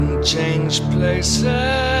change places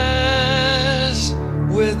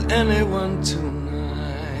with anyone tonight.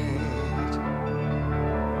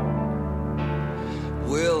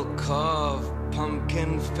 We'll carve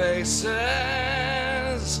pumpkin faces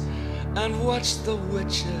and watch the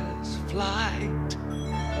witches' flight.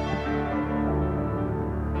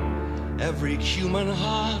 Every human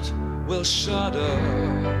heart will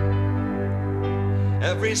shudder.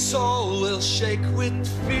 Every soul will shake with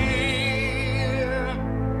fear.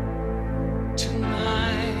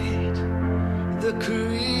 Tonight, the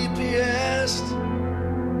creepiest.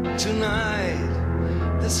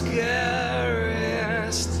 Tonight, the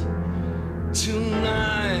scariest.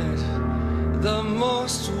 Tonight, the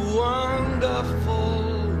most wonderful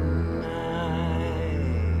night.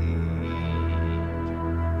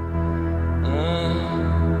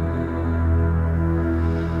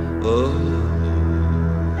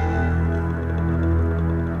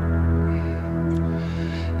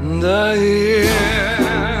 The year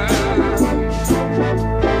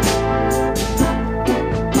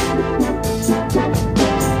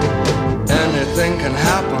anything can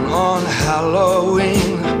happen on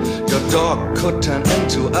Halloween. Your dog could turn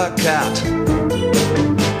into a cat.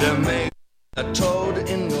 There may be a toad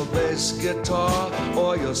in your bass guitar,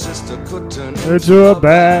 or your sister could turn into a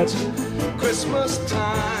bat. Christmas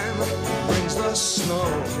time brings the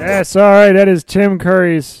snow. Yes, all right, that is Tim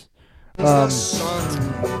Curry's.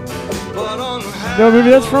 No movie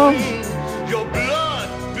that's from?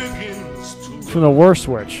 From the Worst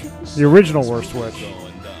Witch, the original Worst Witch.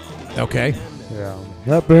 Okay. Yeah.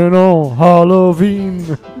 Happened on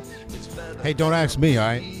Halloveen. Hey, don't ask me.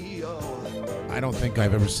 I don't think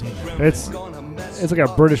I've ever seen it. It's like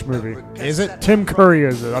a British movie. Is it? Tim Curry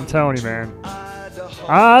is it? I'm telling you, man.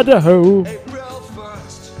 Idaho.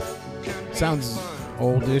 Sounds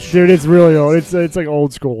oldish. Dude, it's really old. It's like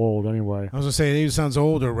old school old anyway. I was gonna say it either sounds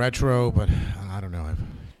old or retro, but I don't know. I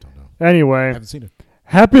don't know. Anyway, I haven't seen it.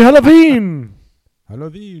 Happy Halloween.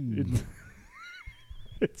 Halloween.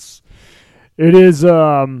 It is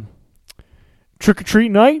trick or treat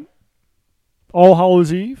night. All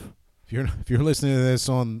Hallows Eve. If you're listening to this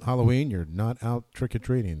on Halloween, you're not out trick or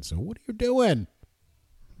treating. So what are you doing?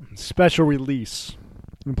 Special release.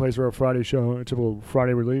 In place for our Friday show, a typical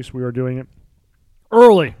Friday release. We are doing it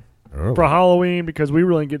early for Halloween because we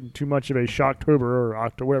really didn't get too much of a Shocktober or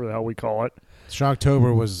October, whatever the hell we call it.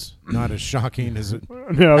 Shocktober was not as shocking as it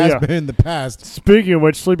has been in the past. Speaking of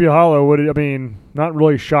which, Sleepy Hollow, not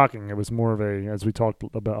really shocking. It was more of a, as we talked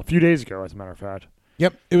about a few days ago, as a matter of fact.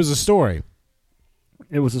 Yep, it was a story.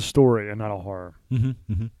 It was a story and not a horror.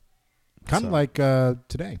 Mm-hmm. Kind of like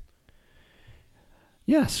today.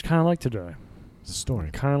 Yes, kind of like today. It's a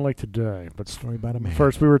story. Kind of like today. But a story about a man.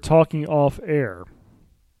 First, we were talking off air.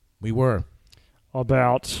 We were.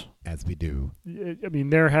 About... As we do. I mean,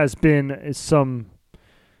 there has been some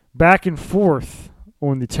back and forth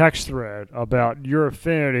on the text thread about your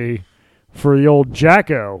affinity for the old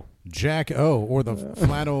Jacko. Jack-O, or the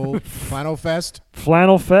Flannel Fest?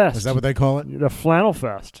 Flannel Fest. Is that what they call it? The Flannel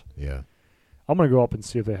Fest. Yeah. I'm going to go up and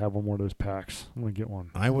see if they have one more of those packs. I'm going to get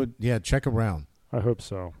one. I would, check around. I hope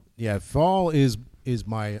so. Yeah, fall is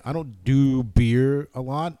my, I don't do beer a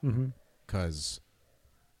lot because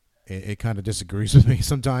it kind of disagrees with me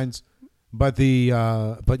sometimes. But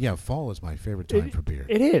fall is my favorite time for beer.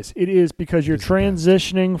 It is because you're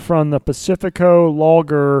transitioning from the Pacifico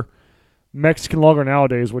lager, Mexican lager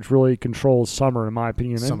nowadays, which really controls summer, in my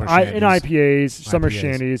opinion. Summer and IPAs, summer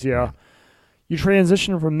shandies, yeah. You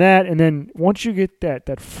transition from that, and then once you get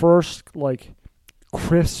that first like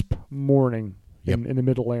crisp morning in the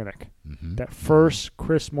Mid-Atlantic, that first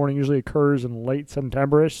crisp morning usually occurs in late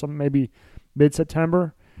September-ish, some maybe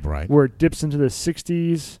mid-September, right? Where it dips into the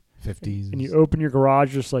 60s, 50s, and you open your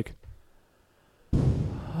garage just like,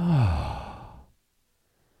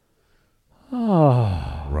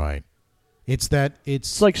 right. It's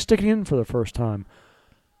like sticking in for the first time.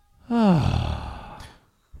 Well,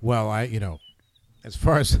 as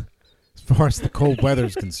far as the cold weather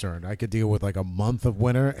is concerned, I could deal with like a month of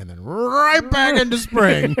winter and then right back into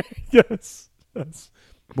spring. Yes.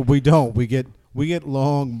 But we don't. We get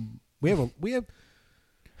long. We have.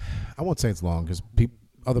 I won't say it's long because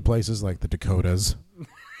other places like the Dakotas,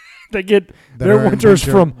 they get their winters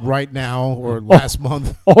from right now or last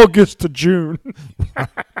month, August to June.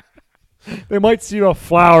 They might see a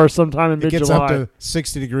flower sometime in mid-July. It gets up to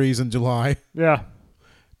 60 degrees in July. Yeah.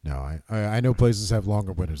 No, I know places have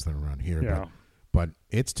longer winters than around here. Yeah. But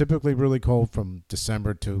it's typically really cold from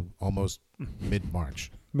December to almost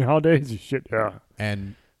mid-March. Nowadays, shit, yeah.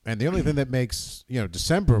 And the only thing that makes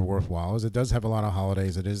December worthwhile is it does have a lot of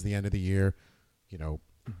holidays. It is the end of the year.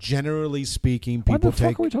 generally speaking, Why people the fuck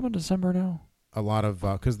take are we talking about December now? a lot of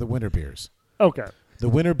because the winter beers. Okay. The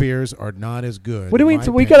winter beers are not as good. What do we?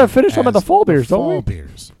 We got to finish talking about the fall beers, don't we? Fall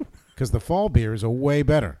beers, because the fall beers are way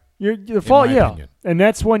better. The fall, yeah, opinion. and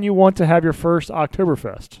that's when you want to have your first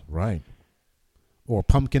Oktoberfest, Right? Or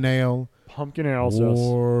pumpkin ale,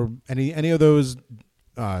 or any of those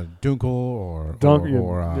Dunkel or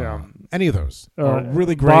yeah. any of those are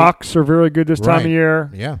really great. Rocks are very good this time of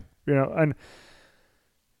year. Yeah, and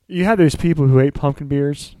you have those people who hate pumpkin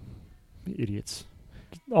beers, idiots.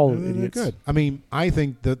 All idiots. They're good. I mean, I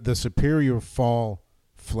think the superior fall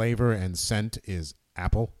flavor and scent is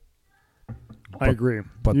apple. I agree.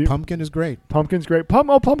 But pumpkin is great. Pumpkin's great.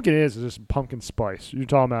 Pumpkin is just pumpkin spice. You're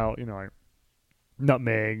talking about, like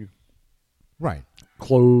nutmeg, right?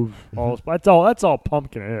 Clove. That's all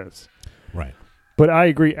pumpkin is. Right. But I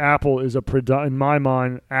agree. Apple is in my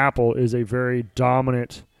mind. Apple is a very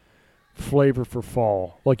dominant flavor for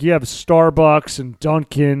fall. Like you have Starbucks and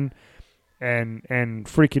Dunkin', and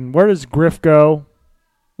freaking where does Griff go?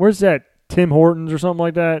 Where's that? Tim Hortons or something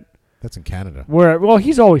like that. That's in Canada. Well,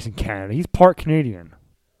 he's always in Canada. He's part Canadian.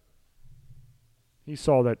 He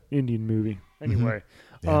saw that Indian movie. Anyway,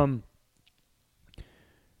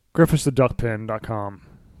 GriffithsTheDuckPin.com.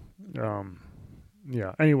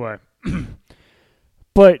 Yeah. Anyway,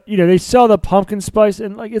 but they sell the pumpkin spice,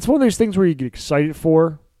 and like it's one of those things where you get excited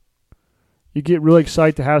for. You get really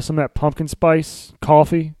excited to have some of that pumpkin spice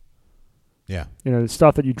coffee. Yeah. The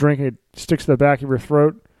stuff that you drink and it sticks to the back of your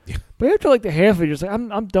throat. Yeah. But after like the half of it, you're just like,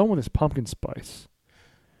 I'm done with this pumpkin spice.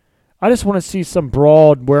 I just want to see some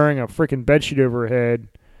broad wearing a freaking bedsheet over her head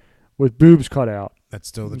with boobs cut out. That's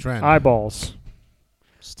still the trend. Eyeballs.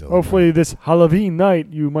 Still. Hopefully this Halloveen night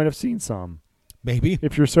you might have seen some. Maybe.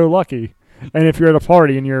 If you're so lucky. And if you're at a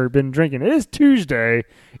party and you've been drinking. It is Tuesday.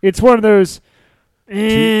 It's one of those...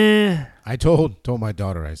 I told my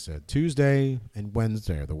daughter, I said, Tuesday and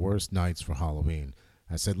Wednesday are the worst nights for Halloween.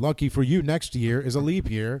 I said, lucky for you, next year is a leap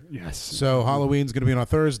year. Yes. So Halloween's going to be on a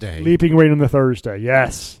Thursday. Leaping right on the Thursday,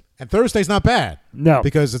 yes. And Thursday's not bad. No.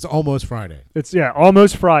 Because it's almost Friday. It's,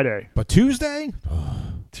 almost Friday. But Tuesday?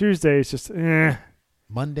 Tuesday is just,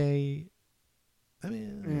 Monday? I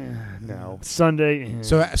mean, no. Sunday?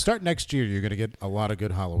 So start next year, you're going to get a lot of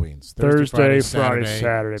good Halloweens. Thursday, Friday,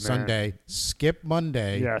 Saturday, man. Sunday. Skip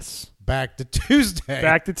Monday. Yes. Back to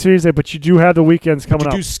Tuesday. But you do have the weekends coming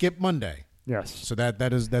up. You do skip Monday. Yes. So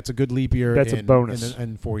that's a good leap year. That's a bonus.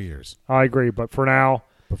 In 4 years. I agree. But for now,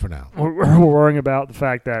 we're worrying about the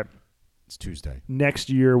fact that it's Tuesday. Next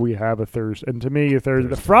year we have a Thursday. And to me,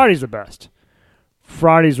 the Friday's the best.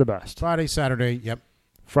 Friday's the best. Friday, Saturday, yep.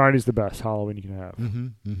 Friday's the best Halloween you can have.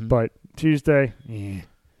 Mm-hmm. But Tuesday,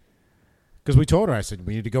 Because we told her, I said,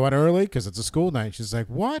 we need to go out early because it's a school night. She's like,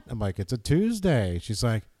 what? I'm like, it's a Tuesday. She's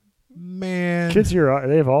like, man. Kids here,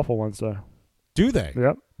 they have awful ones, though. Do they?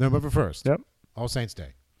 Yep. November 1st? Yep. All Saints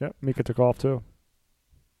Day? Yep. Mika took off, too.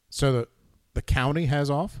 So the county has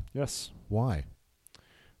off? Yes. Why?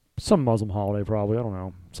 Some Muslim holiday, probably. I don't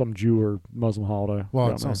know. Some Jew or Muslim holiday. Well,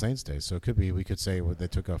 it's All Saints Day, so it could be, we could say they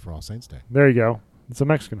took off for All Saints Day. There you go. It's a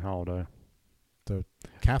Mexican holiday. The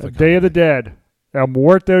Catholic Day of the Dead. El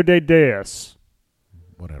Muerto de Dios.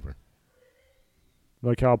 Whatever.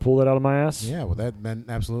 Like how I pulled that out of my ass? Yeah, well, that meant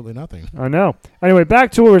absolutely nothing. I know. Anyway,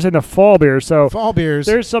 back to what we were saying, the fall beer. So fall beers.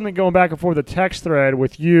 There's something going back and forth, the text thread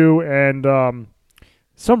with you and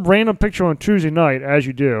some random picture on Tuesday night, as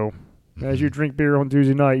you do. As you drink beer on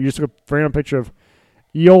Tuesday night, you just took a random picture of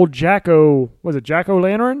the old Jacko, was it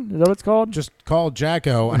Jack-o'-lantern? Is that what it's called? Just called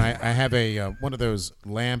Jacko, and I have a one of those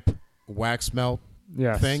lamp wax melt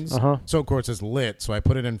things. Uh-huh. So, of course, it's lit, so I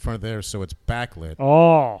put it in front of there so it's backlit.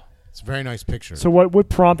 Oh. It's a very nice picture. So what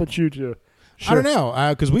prompted you to share? I don't know,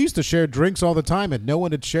 because we used to share drinks all the time, and no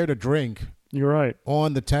one had shared a drink. You're right.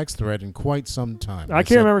 On the text thread in quite some time. I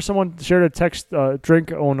can't remember someone shared a text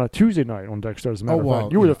drink on a Tuesday night on Dexter. As a matter of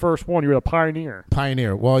fact, you were the first one. You were the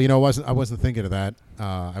pioneer. Well, I wasn't thinking of that.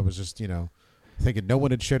 I was just, thinking no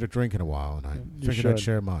one had shared a drink in a while, and I figured I'd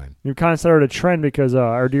share mine. You kind of started a trend because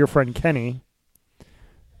our dear friend Kenny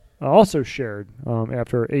also shared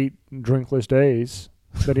after 8 drinkless days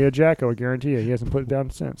that he had Jacko. I guarantee you, he hasn't put it down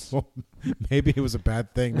since. Well, maybe it was a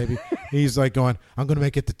bad thing. Maybe he's like going, I'm going to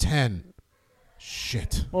make it to 10.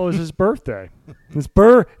 Shit. Well, it was his birthday.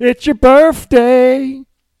 It's your birthday.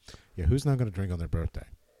 Yeah, who's not going to drink on their birthday?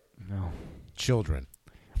 No. Children.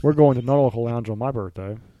 We're going to Nautical Lounge on my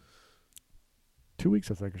birthday. 2 weeks,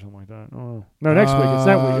 I think, or something like that. Oh no, next week. It's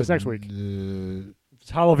that week. It's next week. It's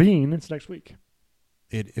Halloween. It's next week.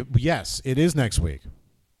 Yes, it is next week.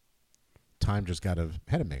 Time just got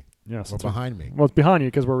ahead of me. Yes. Or behind me. Well, it's behind you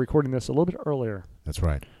because we're recording this a little bit earlier. That's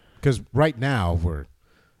right. Because right now we're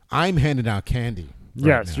I'm handing out candy.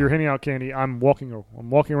 Yes, you're handing out candy. I'm walking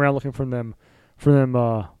around looking for them.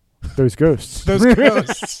 Those ghosts. Those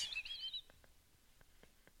ghosts.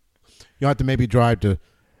 You'll have to maybe drive to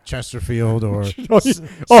Chesterfield or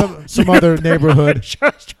some other neighborhood.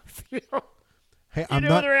 Chesterfield. Hey, I'm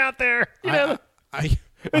not. They're out there.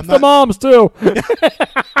 It's the moms too. It's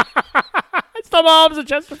the moms of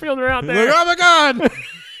Chesterfield are out there. Like, oh my God!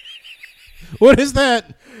 What is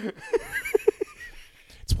that?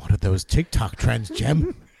 It's one of those TikTok trends,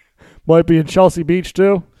 Jim. Might be in Chelsea Beach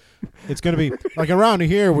too. It's going to be like around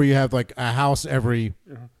here where you have like a house every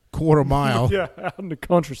quarter mile. Yeah, out in the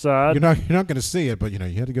countryside. You're not going to see it, but you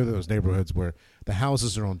have to go to those neighborhoods where the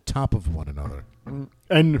houses are on top of one another.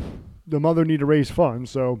 And the mother need to raise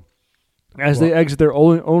funds, so as they exit their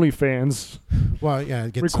OnlyFans,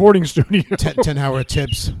 recording studio, 10-hour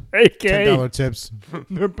tips, AK, $10 tips,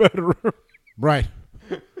 their bedroom, right?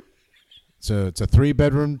 So it's a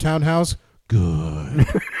 3-bedroom townhouse. Good.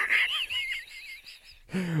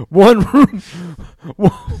 One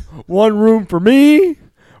room for me,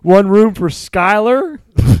 one room for Skylar,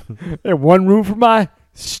 and one room for my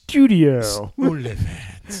studio.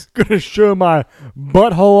 Gonna show my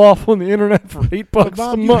butthole off on the internet for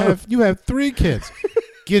 $8 a month. You have 3 kids.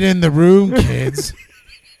 Get in the room, kids.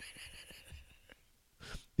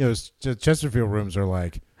 Chesterfield rooms are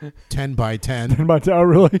like 10 by 10. 10 by 10, oh,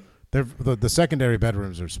 really? The secondary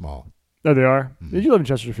bedrooms are small. Oh, they are? Mm-hmm. Did you live in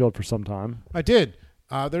Chesterfield for some time? I did.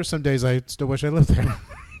 There's some days I still wish I lived there.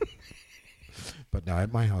 But no,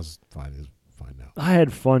 my house is fine now. I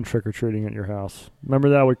had fun trick-or-treating at your house. Remember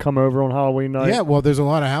that? We'd come over on Halloween night? Yeah, well, there's a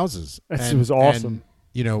lot of houses. It was awesome.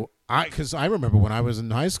 And, because I remember when I was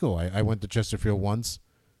in high school, I went to Chesterfield once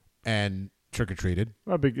and trick-or-treated.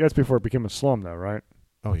 That's before it became a slum, though, right?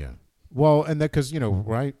 Oh, yeah. Well, and that because,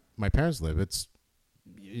 where my parents live, it's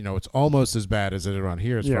almost as bad as it is around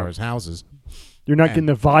here as far as houses. You're not getting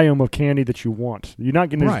the volume of candy that you want. You're not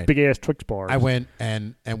getting those big-ass Twix bars. I went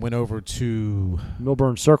and went over to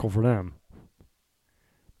Milburn Circle for them.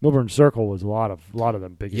 Milburn Circle was a lot of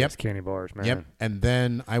them big-ass candy bars, man. Yep. And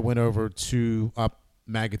then I went over to up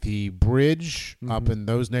Magathy Bridge, up in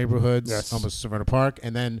those neighborhoods, almost Savannah Park,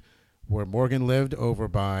 and then where Morgan lived over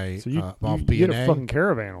by off B&A. You get a fucking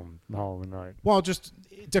caravan on Halloween night. Well, just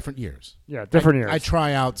different years. Yeah, different years. I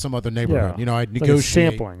try out some other neighborhood. Yeah. I'd it's negotiate.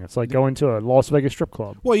 Like sampling. It's like going to a Las Vegas strip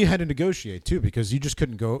club. Well, you had to negotiate, too, because you just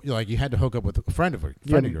couldn't go. You had to hook up with a friend of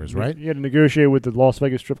yours, right? You had to negotiate with the Las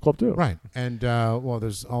Vegas strip club, too. Right. And,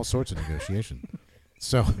 there's all sorts of negotiation.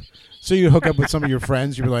 So you hook up with some of your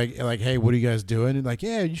friends. You're like, hey, what are you guys doing? And like,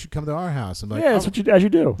 yeah, you should come to our house. I'm like, yeah, that's as you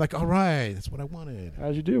do. Like, all right, that's what I wanted.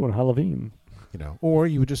 As you do on Halloween. Or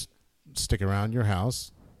you would just stick around your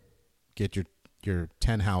house, get your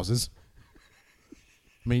 10 houses.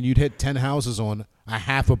 I mean, you'd hit 10 houses on a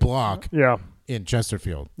half a block. Yeah. In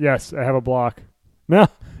Chesterfield. Yes, I have a block. Now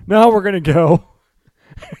we're gonna go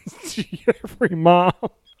see every mom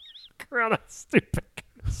around that stupid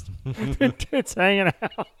it's hanging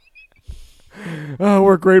out. Oh,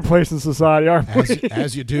 we're a great place in society, aren't we?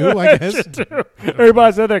 As you do, I guess. You do.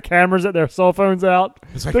 Everybody's had their cameras at their cell phones out.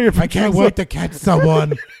 It's like, I can't wait to catch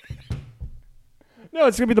someone. No,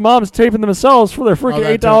 it's going to be the moms taping themselves for their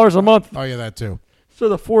freaking $8 a month. Oh, yeah, that too. So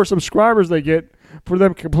the 4 subscribers they get for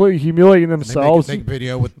them completely humiliating themselves. They make a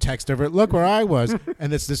video with text over it. Look where I was.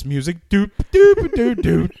 And it's this music. Doop, doop, doop,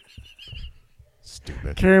 doop.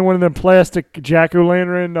 Stupid. Carrying one of them plastic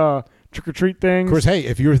jack-o'-lantern trick-or-treat things. Of course, hey,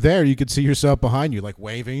 if you're there, you could see yourself behind you, like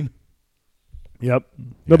waving. Yep.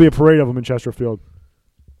 There'll be a parade of them in Chesterfield.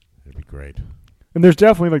 It'd be great. And there's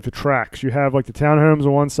definitely like the tracks. You have like the townhomes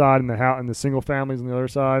on one side and the house and the single families on the other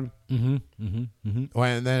side. Mm-hmm. Mm-hmm. Mm-hmm. Oh,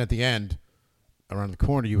 and then at the end, around the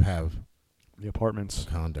corner, you have the apartments,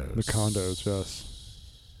 the condos. The condos, yes.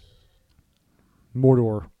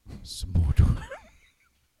 Mordor. Some Mordor.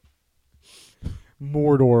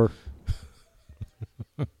 Mordor.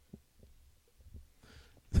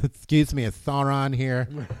 Excuse me, a Sauron here.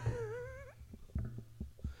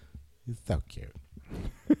 He's so cute.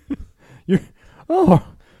 Oh,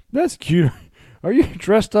 that's cute. Are you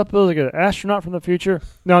dressed up as like an astronaut from the future?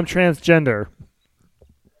 No, I'm transgender.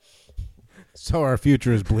 So our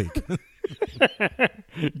future is bleak.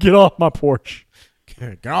 Get off my porch.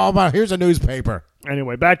 Get all about. Here's a newspaper.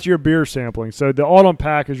 Anyway, back to your beer sampling. So the autumn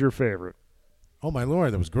pack is your favorite. Oh my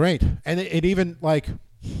Lord, that was great. And it even like,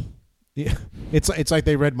 yeah, it's like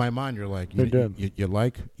they read my mind. You're like, you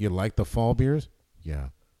like the fall beers? Yeah.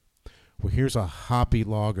 Well, here's a hoppy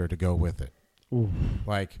lager to go with it. Ooh.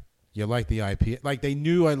 Like, you like the IPA. Like, they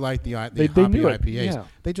knew I liked the hoppy IPAs. Yeah.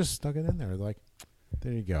 They just stuck it in there. Like,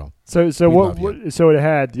 There you go. So so it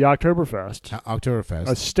had the Oktoberfest. Oktoberfest.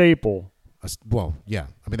 A staple. Well, yeah.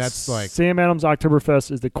 I mean, that's like... Sam Adams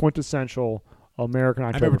Oktoberfest is the quintessential American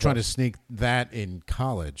Oktoberfest. I remember trying to sneak that in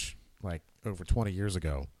college, like over 20 years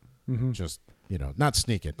ago. Mm-hmm. Just, not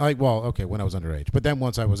sneak it. Like, well, okay, when I was underage. But then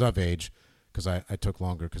once I was of age, because I took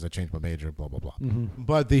longer because I changed my major, blah, blah, blah. Mm-hmm.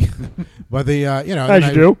 But the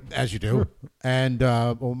as you do. And,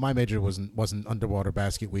 my major wasn't underwater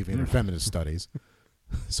basket weaving or feminist studies.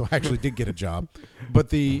 So I actually did get a job.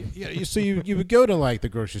 But you would go to like the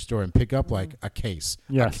grocery store and pick up like a case.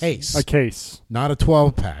 Yes. A case. Not a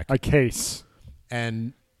 12-pack. A case.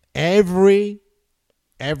 And every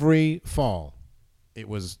fall it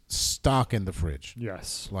was stock in the fridge.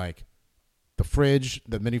 Yes. Like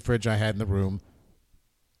the mini fridge I had in the room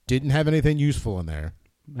didn't have anything useful in there.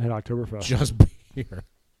 I had Oktoberfest. Just beer.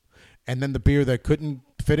 And then the beer that couldn't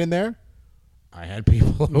fit in there, I had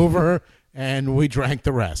people over and we drank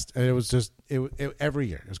the rest. And it was just every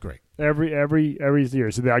year. It was great. Every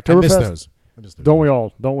year. So the Oktoberfest. I miss those. Don't we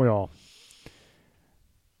all? Don't we all?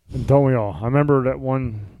 I remember that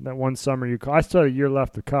one summer I still had a year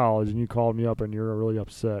left of college, and you called me up and you were really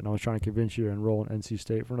upset, and I was trying to convince you to enroll in NC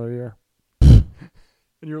State for another year.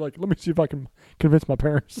 And you're like, let me see if I can convince my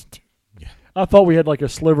parents. Yeah. I thought we had like a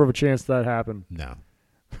sliver of a chance that happened. No.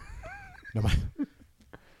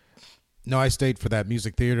 No, I stayed for that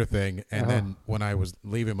music theater thing, and then when I was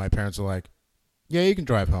leaving, my parents were like, yeah, you can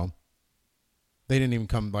drive home. They didn't even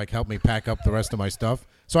come like help me pack up the rest of my stuff,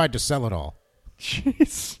 so I had to sell it all.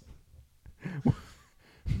 Jeez.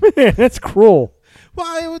 Man, that's cruel.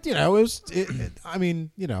 Well, it was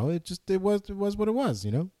what it was,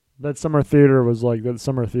 That summer theater was like, that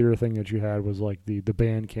summer theater thing that you had was like the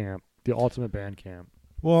band camp, the ultimate band camp.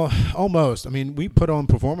 Well, almost. I mean, we put on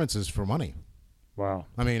performances for money. Wow.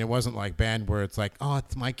 I mean, it wasn't like band where it's like, oh,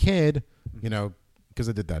 it's my kid, because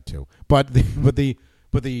I did that too. But the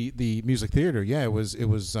music theater, yeah, it was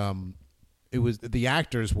the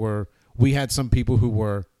actors were. We had some people who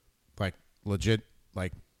were like legit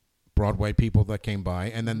like Broadway people that came by,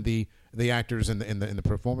 and then the actors in the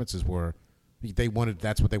performances were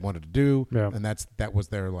that's what they wanted to do, and that was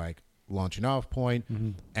their like launching off point,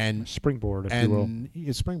 and springboard, if you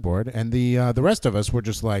will. Springboard, and the rest of us were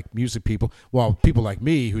just like music people. Well, people like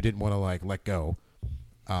me who didn't want to like let go.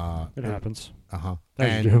 It happens.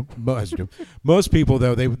 As you do. Most people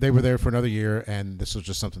though they were there for another year, and this was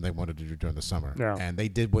just something they wanted to do during the summer. Yeah. And they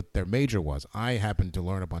did what their major was. I happened to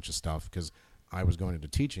learn a bunch of stuff because I was going into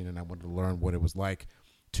teaching, and I wanted to learn what it was like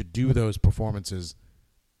to do those performances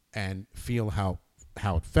and feel how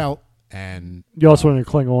it felt. And you also wanted to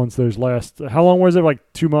cling on to those last. How long was it? Like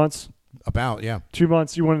 2 months. About 2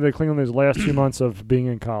 months. You wanted to cling on those last 2 months of being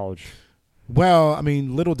in college. Well, I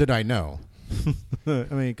mean, little did I know. I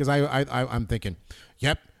mean, because I'm thinking,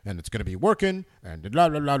 yep, and it's going to be working, and la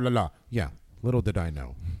la la la la. Yeah, little did I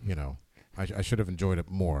know. I should have enjoyed it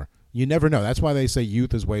more. You never know. That's why they say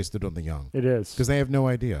youth is wasted on the young. It is, because they have no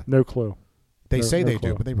idea. No clue. They say they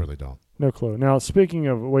clue. do, but they really don't. No clue. Now, speaking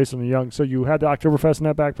of wasting the young, so you had the Oktoberfest in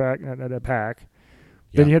that backpack, that pack.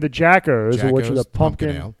 Then you had the Jackos, which is a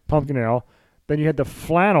pumpkin ale. Then you had the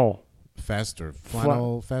Flannel Fest or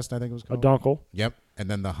Flannel Fest, I think it was called. A Dunkel. Yep,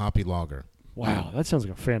 and then the Hoppy Lager. Wow, that sounds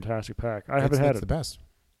like a fantastic pack. I haven't had it. It's the best.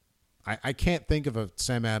 I can't think of a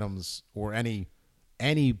Sam Adams or any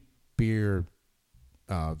beer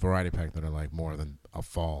variety pack that I like more than a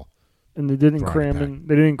fall. And they didn't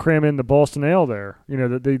cram in the Boston Ale there.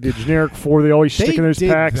 The generic 4 they always stick in those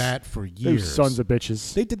packs. They did that for years. Those sons of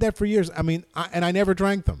bitches. They did that for years. I mean, I never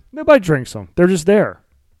drank them. Nobody drinks them. They're just there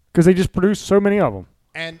because they just produce so many of them.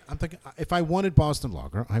 And I'm thinking, if I wanted Boston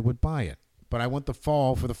Lager, I would buy it. But I want the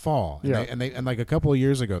fall for the fall. Yeah. And like a couple of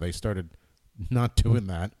years ago, they started not doing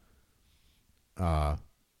that.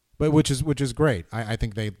 But which is great. I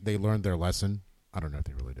think they learned their lesson. I don't know if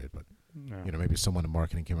they really did, but maybe someone in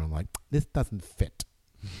marketing came around and like, this doesn't fit.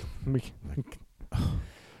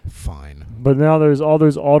 Fine. But now all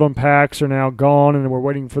those autumn packs are now gone, and we're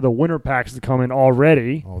waiting for the winter packs to come in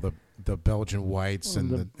already. All the Belgian whites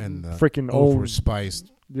and the freaking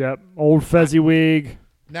overspiced. Yep, old Fezziwig.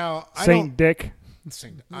 Now Saint Dick.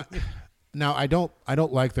 Now I don't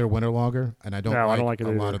like their winter lager, and I don't like a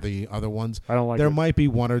lot of the other ones. I don't like. There might be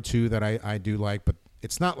one or two that I do like, but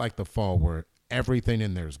it's not like the fall where everything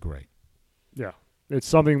in there is great. Yeah, it's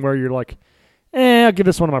something where you're like, I'll give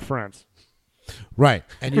this one to my friends. Right,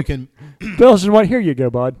 and you can. Belgian white, here you go,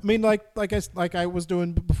 bud. I mean, like I was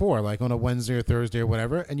doing before, like on a Wednesday or Thursday or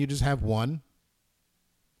whatever, and you just have one,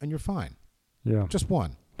 and you're fine. Yeah, just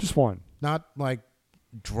one. Not like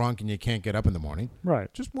drunk and you can't get up in the morning.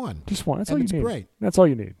 Right. Just one. That's all you need. Great. That's all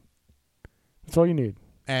you need. That's all you need.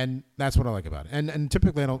 And that's what I like about it. And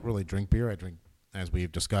typically I don't really drink beer. I drink, as we've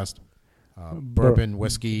discussed, bourbon,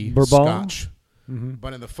 whiskey, Bourbon. Scotch. Mm-hmm.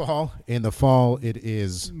 But in the fall it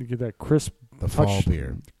is you get that crisp the fall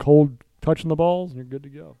beer. Cold touching the balls, and you're good to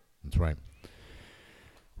go. That's right.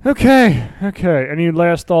 Okay. Any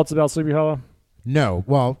last thoughts about Sleepy Hollow? No.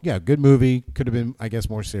 Well, yeah, good movie. Could have been, I guess,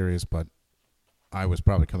 more serious, but I was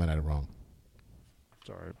probably coming at it wrong.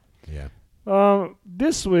 Sorry. Yeah.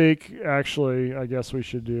 This week, actually, I guess we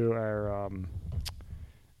should do our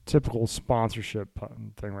typical sponsorship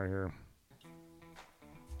thing right here.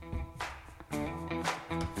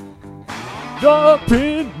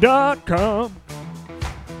 Duckpin.com.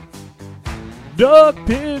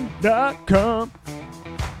 Duckpin.com.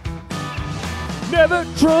 Never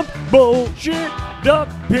Trump bullshit.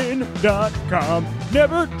 Duckpin.com.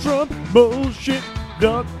 Never Trump bullshit.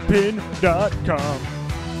 Duckpin.com.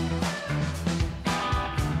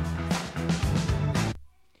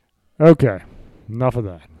 Okay, enough of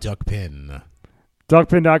that. Duckpin.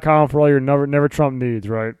 Duckpin.com for all your never Trump needs,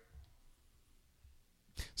 right?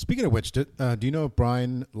 Speaking of which, do you know if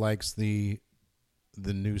Brian likes the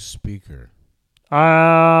new speaker?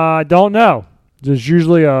 I don't know. There's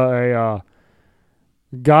usually a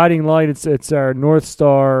guiding light. It's our North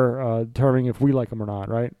Star determining if we like them or not,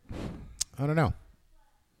 right? I don't know.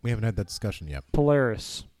 We haven't had that discussion yet.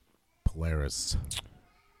 Polaris.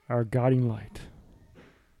 Our guiding light.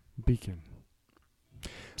 Beacon.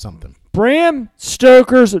 Something. Bram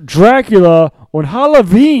Stoker's Dracula on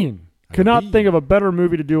Halloveen. Could not think of a better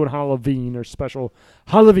movie to do on Halloveen, or special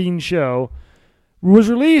Halloveen show. Was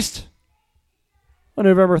released on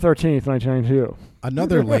November 13th, 1992.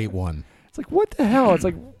 Another late one. It's like, what the hell?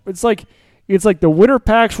 It's like the winter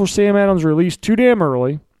packs for Sam Adams released too damn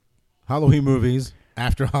early. Halloween movies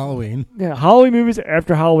after Halloween. Yeah, Halloween movies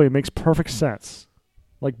after Halloween makes perfect sense.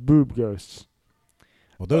 Like Boob Ghosts.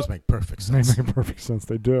 Well, those make perfect sense. They make perfect sense.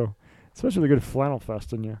 They do. Especially the good flannel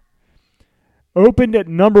fest in you. Opened at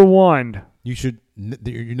number 1. You should.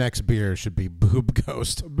 Your next beer should be Boob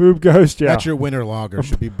Ghost. Boob Ghost, yeah. That's your winter lager.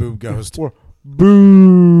 Should be Boob Ghost. Or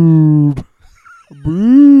Boob.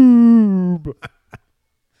 Boob.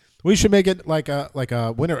 We should make it like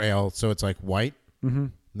a winter ale, so it's like white. Mm-hmm.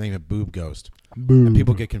 Name it Boob Ghost. Boob. And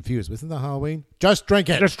people get confused. Isn't that Halloween? Just drink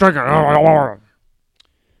it. Just drink it.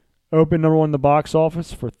 Opened number 1 in the box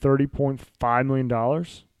office for $30.5 million.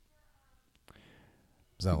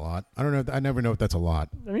 Is that a lot? I don't know. I never know if that's a lot.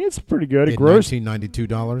 I mean, it's pretty good. It grossed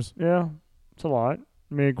 $1992. Yeah, it's a lot.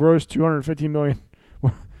 I mean, it grossed $250 million.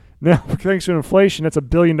 Now, thanks to inflation, that's $1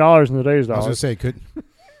 billion in today's dollars. I was going to say,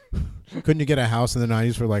 couldn't you get a house in the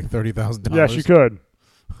 90s for like $30,000? Yes, you could.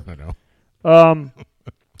 I don't know.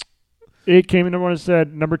 It came in number 1 and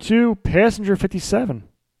said, number 2, Passenger 57.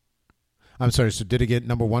 I'm sorry, so did it get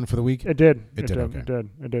number 1 for the week? It did. It did, okay.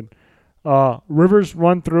 It did. Rivers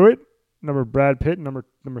Run Through It. Number Brad Pitt, number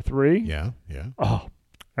 3. Yeah. Oh,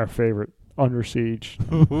 our favorite, Under Siege.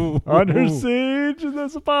 Under Siege in the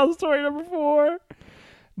suppository, number 4.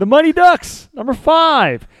 The Mighty Ducks, number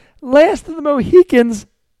 5. Last of the Mohicans,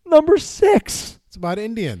 number 6. It's about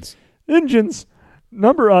Indians.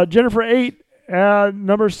 Number Jennifer 8,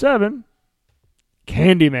 number 7.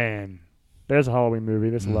 Candyman. There's a Halloween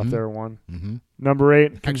movie. This is a leftover one. Mm-hmm. Number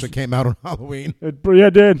 8. Actually came out on Halloween. It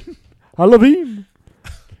did. Halloween.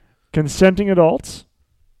 Consenting Adults,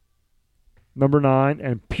 number 9,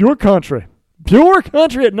 and Pure Country. Pure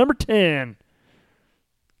Country at number 10.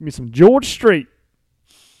 Give me some George Strait.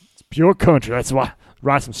 It's Pure Country. That's why.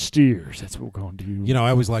 Ride some steers. That's what we're going to do. You know,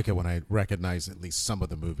 I always like it when I recognize at least some of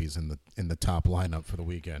the movies in the top lineup for the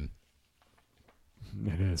weekend.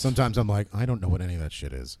 It is. Sometimes I'm like, I don't know what any of that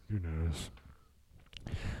shit is. Who knows?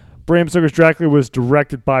 Bram Stoker's Dracula was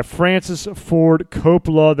directed by Francis Ford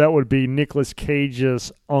Coppola. That would be Nicolas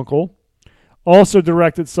Cage's uncle. Also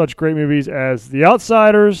directed such great movies as The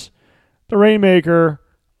Outsiders, The Rainmaker,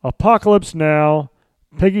 Apocalypse Now,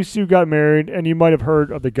 Peggy Sue Got Married, and you might have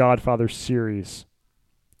heard of the Godfather series.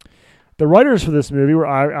 The writers for this movie were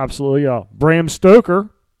absolutely Bram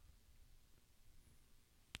Stoker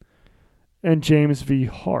and James V.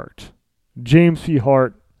 Hart. James V.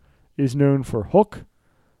 Hart is known for Hook,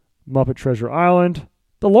 Muppet Treasure Island,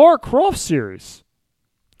 the Lara Croft series,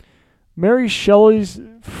 Mary Shelley's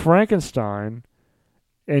Frankenstein,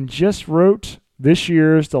 and just wrote this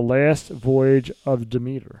year's The Last Voyage of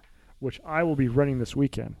Demeter, which I will be renting this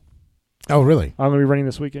weekend. Oh, really? I'm going to be renting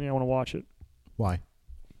this weekend. I want to watch it. Why?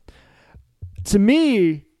 To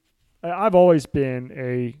me, I've always been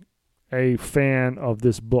a fan of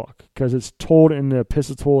this book because it's told in the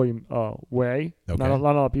epistolary way. Okay. Not a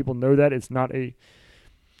lot of people know that. It's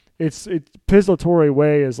It's Pistolatory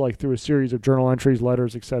Way is like through a series of journal entries,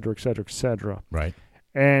 letters, et cetera, et cetera, et cetera. Right.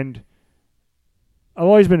 And I've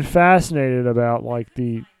always been fascinated about like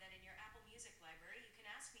the.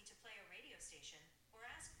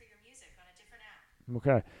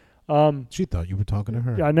 Okay. She thought you were talking to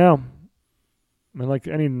her. Yeah, I know. I mean, like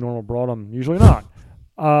any normal broad, I'm usually not.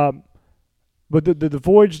 But the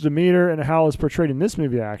voyage, demeanor, and how it's portrayed in this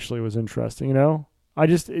movie actually was interesting. You know,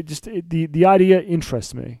 the idea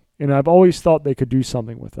interests me, and I've always thought they could do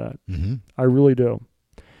something with that. Mm-hmm. I really do.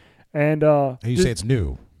 And you say it's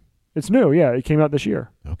new. It's new, yeah. It came out this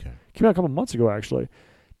year. Okay. It came out a couple months ago, actually.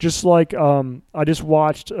 Just like I just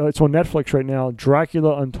watched, it's on Netflix right now,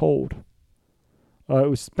 Dracula Untold. It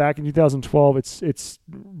was back in 2012. It's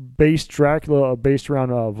Dracula based around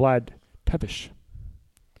Vlad Tepes.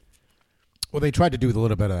 Well, they tried to do a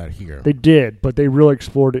little bit of that here. They did, but they really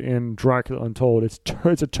explored it in Dracula Untold. It's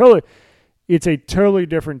a totally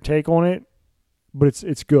different take on it, but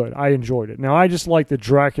it's good. I enjoyed it. Now I just like the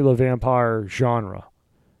Dracula vampire genre.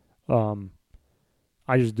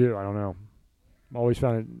 I just do. I don't know. I always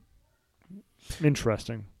found it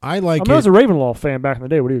interesting. I like I was a Ravenlaw fan back in the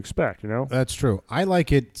day. What do you expect, you know? That's true. I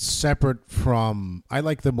like it separate from... I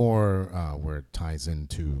like the more where it ties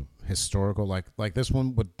into historical, like this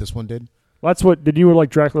one, what this one did. Well, that's what... Did you were like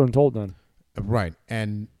Dracula Untold then? Right.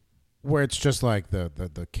 And where it's just like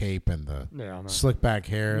the cape and the slick back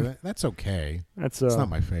hair. That's okay. It's not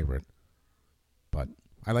my favorite. But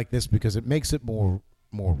I like this because it makes it more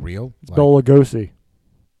real. It's Bela Lugosi.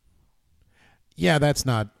 Yeah, that's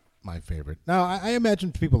not my favorite. Now, I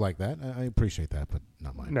imagine people like that. I appreciate that, but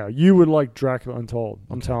not mine. No, you would like Dracula Untold.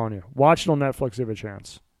 I'm telling you. Watch it on Netflix if you have a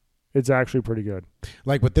chance. It's actually pretty good.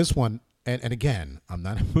 Like with this one, and again, I'm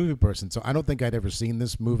not a movie person, so I don't think I'd ever seen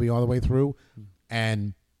this movie all the way through,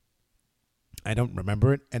 and I don't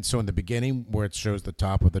remember it. And so in the beginning, where it shows the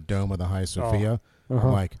top of the dome of the Hagia Sophia,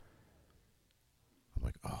 I'm like,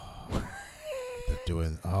 oh, they're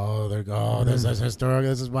doing, this is historical.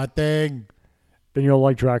 This is my thing. Then you'll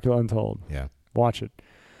like Dracula Untold. Yeah. Watch it.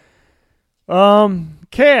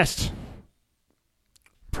 Cast.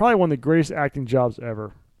 Probably one of the greatest acting jobs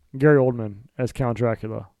ever. Gary Oldman as Count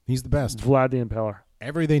Dracula. He's the best. Vlad the Impaler.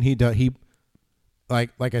 Everything he does,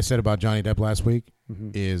 like I said about Johnny Depp last week,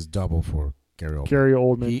 is double for Gary Oldman. Gary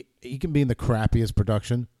Oldman. He can be in the crappiest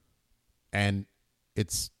production, and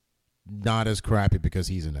it's not as crappy because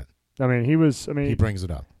he's in it. He brings it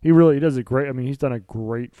up. He does a great. He's done a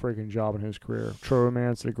great freaking job in his career. True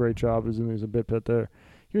Romance did a great job. There's a bit there.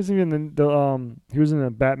 He was even in he was in the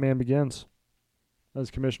Batman Begins as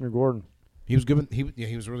Commissioner Gordon. He was good.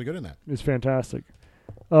 He was really good in that. It was fantastic.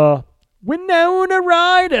 Winona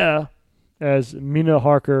Ryder as Mina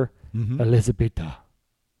Harker, Elizabetha.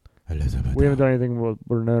 We haven't done anything with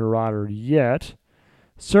Winona Ryder yet.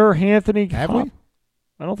 Sir Anthony. Have we?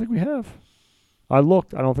 I don't think we have. I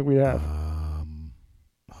looked. I don't think we have. I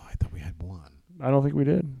thought we had one. I don't think we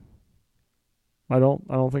did. I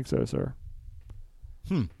don't think so, sir.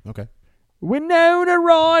 Okay. Winona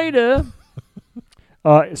Ryder.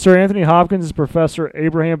 Sir Anthony Hopkins is Professor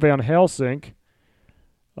Abraham Van Helsing.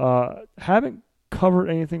 Haven't covered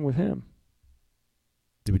anything with him.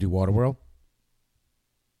 Did we do Waterworld?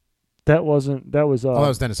 That was that was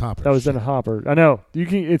Dennis Hopper. That was Dennis Hopper. I know.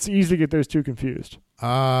 It's easy to get those two confused. We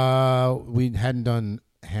hadn't done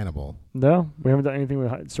Hannibal. No, we haven't done anything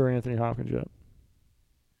with Sir Anthony Hopkins yet.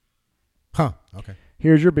 Huh. Okay.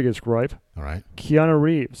 Here's your biggest gripe. All right. Keanu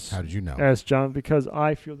Reeves. How did you know? As John, because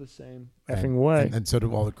I feel the same effing way. And so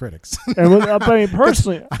do all the critics. And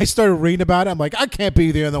personally, I started reading about it. I'm like, I can't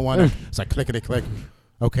be the other one. It's like clickety-click.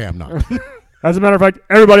 Okay, I'm not. As a matter of fact,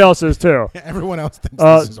 everybody else is too. Everyone else thinks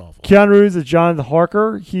this is awful. Keanu Reeves is Jonathan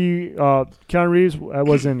Harker. Keanu Reeves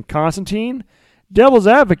was in Constantine, Devil's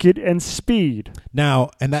Advocate, and Speed.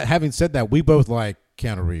 Now, and that having said that, we both like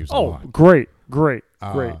Keanu Reeves a lot. Oh, great.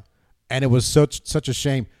 And it was such a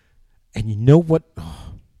shame. And you know what?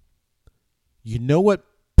 You know what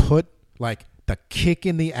put like the kick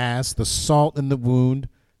in the ass, the salt in the wound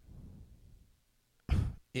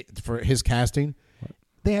for his casting?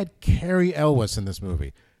 They had Cary Elwes in this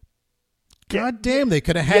movie. God damn, they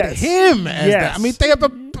could have had him as that. I mean, they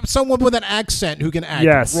have someone with an accent who can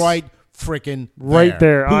act right freaking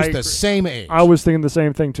there. Who's the same age. I was thinking the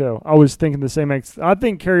same thing, too. I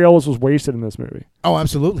think Cary Elwes was wasted in this movie. Oh,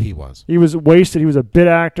 absolutely he was. He was wasted. He was a bit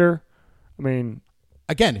actor. I mean...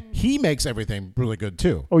 Again, he makes everything really good,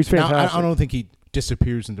 too. Oh, he's fantastic. Now, I don't think he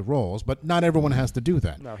disappears into roles, but not everyone has to do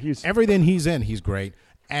that. No, everything he's in, he's great.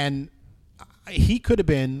 And... he could have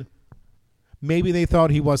been. Maybe they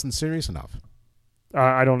thought he wasn't serious enough.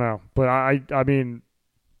 I don't know, but I mean,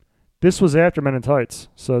 This was after Men in Tights,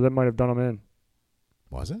 so that might have done him in.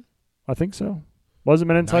 Was it? I think so. Wasn't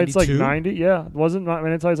Men in Tights like 90? Yeah. Wasn't Men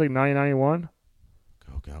in Tights like 90, 91?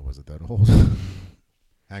 Oh, God, was it that old?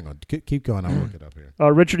 Hang on. Keep going. I'll look it up here.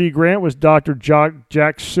 Richard E. Grant was Dr.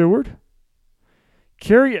 Jack Seward.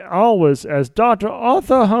 Carrie Alwas as Dr.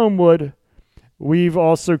 Arthur Homewood. We've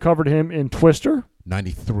also covered him in Twister.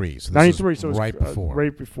 93. So this 93, is so it was right before.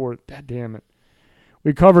 Right before. God damn it.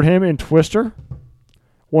 We covered him in Twister.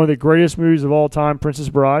 One of the greatest movies of all time, Princess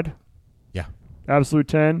Bride. Yeah. Absolute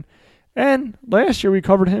 10. And last year we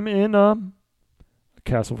covered him in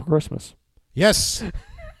Castle for Christmas. Yes.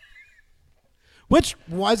 Which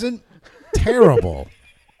wasn't terrible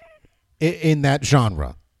in that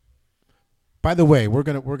genre. By the way, we're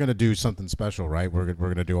gonna do something special, right? We're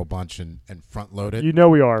gonna do a bunch and front load it. You know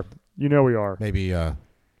we are. Maybe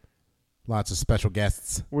lots of special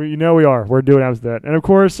guests. We are. We're doing that. And of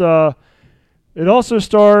course, it also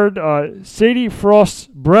starred Sadie Frost's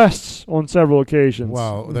breasts on several occasions.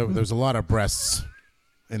 Wow, there's a lot of breasts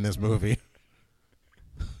in this movie.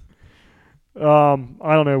 I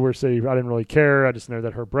don't know where Sadie. I didn't really care. I just know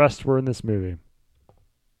that her breasts were in this movie.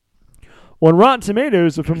 On Rotten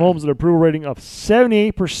Tomatoes, the film holds an approval rating of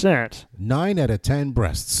 78%. 9 out of 10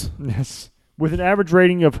 breasts. Yes, with an average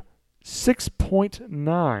rating of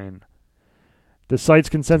 6.9. The site's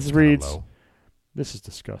consensus reads, low. This is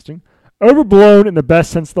disgusting. Overblown in the best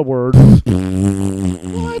sense of the word.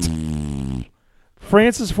 What?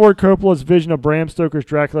 Francis Ford Coppola's vision of Bram Stoker's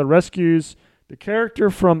Dracula rescues the character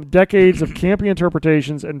from decades of campy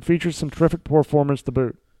interpretations and features some terrific performance to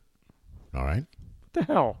boot. All right. What the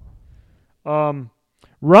hell?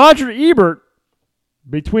 Roger Ebert,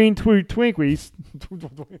 between Twinkies,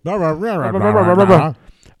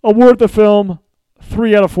 awarded the film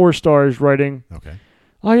 3 out of 4 stars, writing, Okay.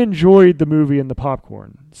 I enjoyed the movie and the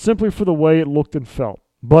popcorn, simply for the way it looked and felt,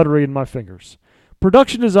 buttery in my fingers.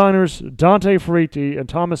 Production designers Dante Ferretti and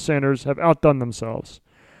Thomas Sanders have outdone themselves.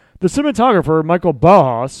 The cinematographer, Michael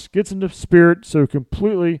Bauhaus, gets into spirit so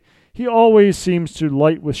completely he always seems to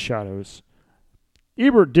light with shadows.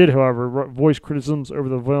 Ebert did, however, voice criticisms over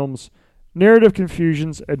the film's narrative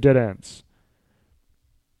confusions and dead ends.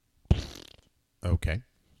 Okay.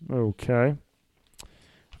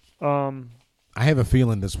 I have a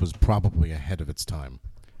feeling this was probably ahead of its time.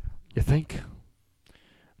 You think?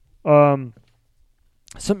 Some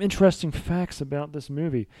interesting facts about this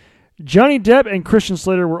movie. Johnny Depp and Christian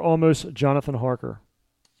Slater were almost Jonathan Harker.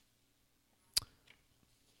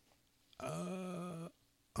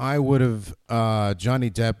 I would have Johnny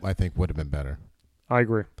Depp. I think would have been better. I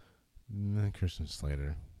agree. Christian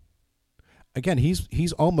Slater. Again,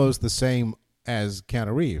 he's almost the same as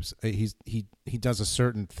Keanu Reeves. He does a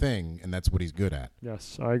certain thing, and that's what he's good at.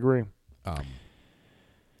 Yes, I agree.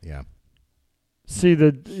 Yeah. See,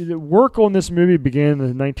 the work on this movie began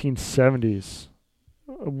in the 1970s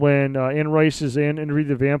when Anne Rice's Interview with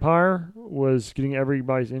the Vampire was getting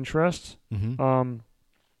everybody's interest. Mm-hmm.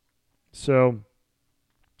 So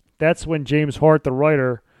that's when James Hart, the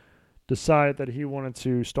writer, decided that he wanted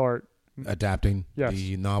to start adapting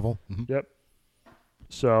the novel. Mm-hmm. Yep.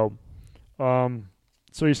 So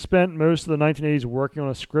he spent most of the 1980s working on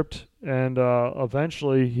a script, and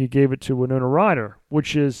eventually he gave it to Winona Ryder,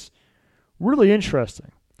 which is really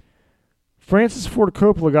interesting. Francis Ford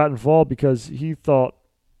Coppola got involved because he thought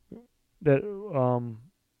that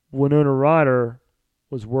Winona Ryder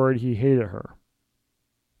was worried he hated her,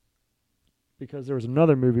 because there was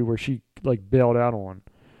another movie where she bailed out on.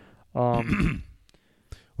 Well,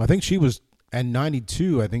 I think she was at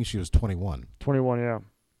 92. I think she was 21. 21, yeah.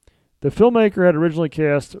 The filmmaker had originally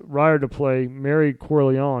cast Ryder to play Mary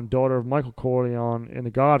Corleone, daughter of Michael Corleone in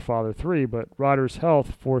The Godfather 3, but Ryder's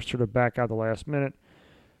health forced her to back out the last minute.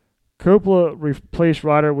 Coppola replaced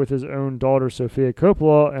Ryder with his own daughter, Sofia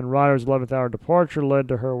Coppola, and Ryder's 11th hour departure led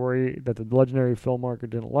to her worry that the legendary filmmaker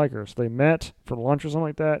didn't like her. So they met for lunch or something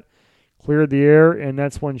like that, cleared the air, and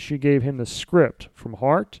that's when she gave him the script from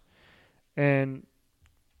Hart. And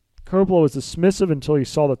Coppola was dismissive until he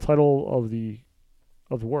saw the title of the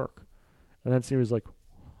work. And then he was like,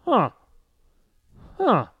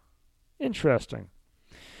 interesting.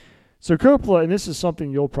 So Coppola, and this is something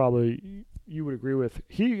you would agree with,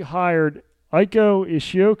 he hired Eiko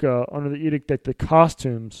Ishioka under the edict that the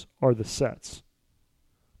costumes are the sets.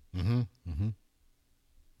 Mm-hmm. Mm-hmm.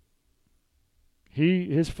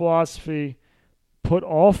 His philosophy put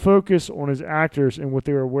all focus on his actors and what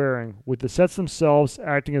they were wearing, with the sets themselves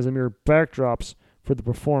acting as a mere backdrops for the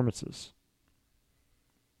performances.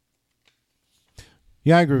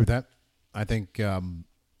 Yeah, I agree with that. I think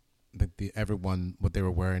everyone what they were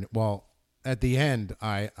wearing. Well, at the end,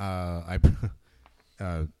 I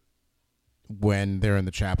when they're in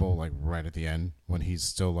the chapel, like right at the end, when he's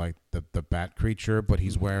still like the bat creature, but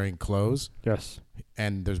he's wearing clothes. Yes.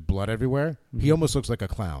 And there's blood everywhere. He almost looks like a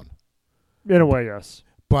clown. In a way, yes.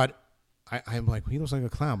 But I'm like, he looks like a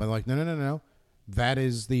clown. But I'm like, no. That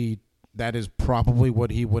is probably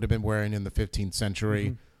what he would have been wearing in the 15th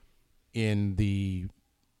century in the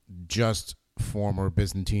just former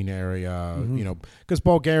Byzantine area, because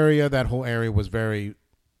Bulgaria, that whole area was very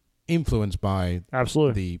influenced by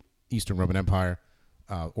the Eastern Roman Empire,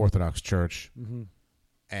 Orthodox Church,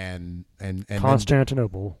 and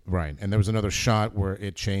Constantinople. Right. And there was another shot where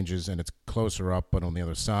it changes and it's closer up, but on the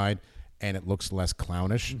other side, and it looks less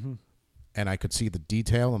clownish. And I could see the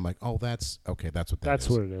detail. I'm like, oh, that's what that is. That's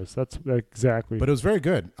what it is. That's exactly. But it was very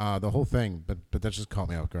good, the whole thing. But that just caught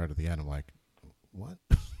me off guard at the end. I'm like, what?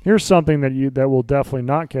 Here's something that will definitely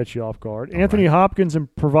not catch you off guard. Anthony Hopkins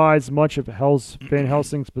provides much of Van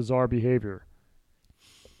Helsing's bizarre behavior.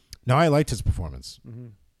 No, I liked his performance.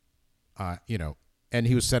 And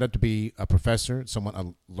he was set up to be a professor, a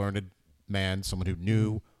learned man, someone who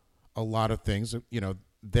knew a lot of things.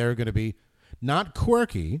 They're going to be not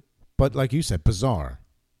quirky, but like you said, bizarre.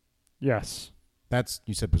 Yes.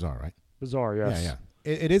 You said bizarre, right? Bizarre, yes. Yeah.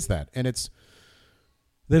 It is that. And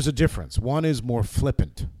there's a difference. One is more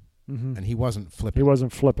flippant, and he wasn't flippant. He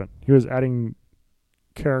wasn't flippant. He was adding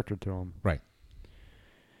character to him. Right.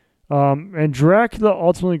 And Dracula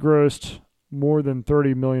ultimately grossed more than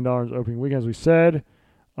 $30 million opening weekend, as we said.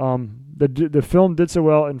 The film did so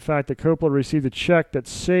well, in fact, that Coppola received a check that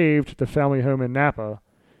saved the family home in Napa,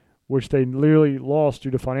 which they nearly lost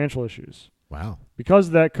due to financial issues. Wow. Because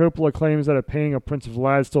of that, Coppola claims that a painting of Prince of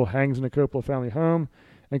Vlad still hangs in the Coppola family home,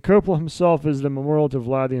 and Coppola himself visited a memorial to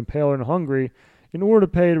Vlad the Impaler in Hungary in order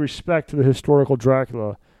to pay respect to the historical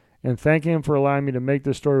Dracula and thank him for allowing me to make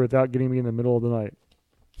this story without getting me in the middle of the night.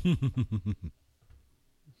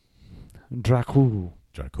 Dracula,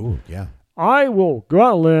 yeah. I will go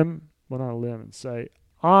out on a limb, and say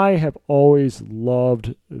I have always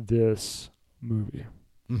loved this movie.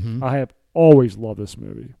 I have always loved this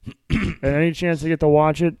movie. And any chance to get to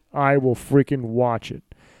watch it, I will freaking watch it.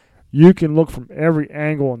 You can look from every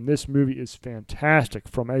angle, and this movie is fantastic.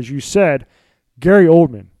 From, as you said, Gary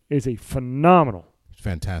Oldman is a phenomenal.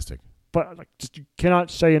 Fantastic. But you cannot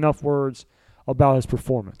say enough words about his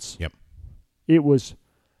performance. Yep. It was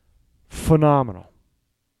phenomenal.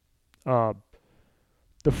 The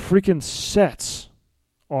freaking sets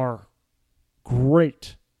are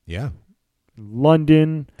great. Yeah.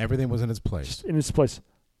 London. Everything was in its place.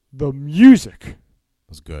 The music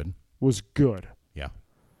was good. Yeah.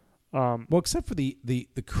 Well, except for the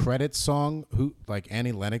credits song, who like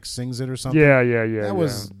Annie Lennox sings it or something. Yeah. It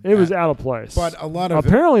was out of place. But a lot of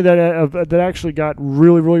apparently that actually got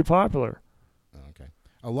really, really popular. Okay.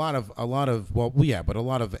 A lot of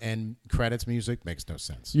end credits music makes no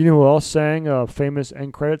sense. You know who else sang a famous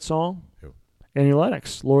end credits song? Who? Annie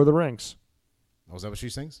Lennox, Lord of the Rings. Oh, is that what she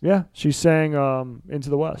sings? Yeah, she sang Into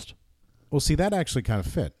the West. Well, see, that actually kind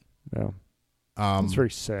of fit. Yeah. It's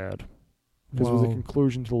very sad. Because it was the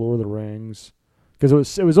conclusion to the Lord of the Rings.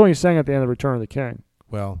 Because it was only sang at the end of Return of the King.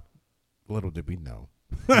 Well, little did we know.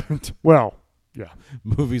 Well, yeah.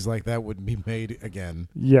 Movies like that wouldn't be made again.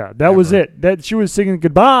 Yeah, that was it. That she was singing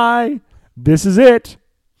goodbye. This is it.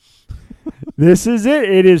 This is it.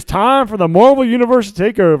 It is time for the Marvel Universe to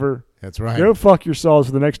take over. That's right. Go fuck yourselves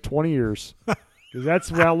for the next 20 years. Because that's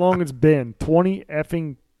how long it's been. 20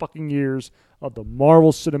 effing fucking years of the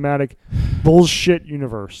Marvel Cinematic bullshit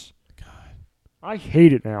universe. God. I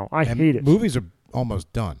hate it now. I hate it. Movies are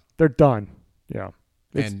almost done. They're done. Yeah.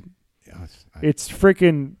 It's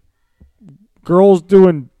freaking girls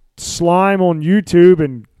doing slime on YouTube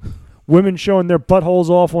and women showing their buttholes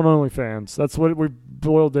off on OnlyFans. That's what we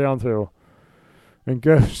boiled down to. And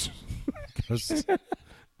ghosts.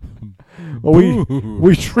 Well,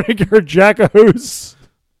 we drink our Jackos.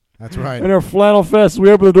 That's right. And our flannel fest.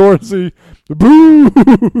 We open the door and see the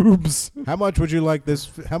boobs. How much would you like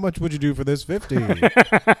this? How much would you do for this 50?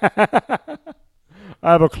 I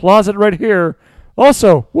have a closet right here.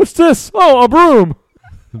 Also, what's this? Oh, a broom.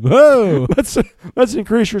 Whoa. Let's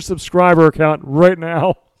increase your subscriber count right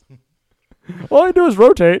now. All I do is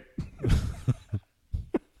rotate.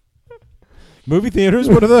 Movie theaters?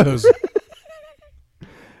 What are those?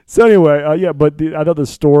 So anyway, I thought the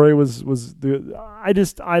story was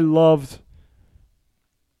I loved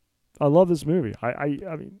this movie. I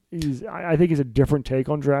mean, I think it's a different take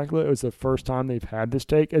on Dracula. It was the first time they've had this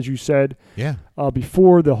take, as you said. Yeah.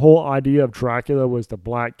 Before, the whole idea of Dracula was the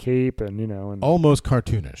black cape and almost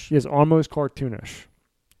cartoonish. Yes, almost cartoonish.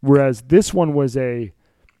 Whereas this one it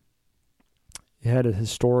had a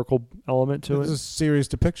historical element to it. It was a serious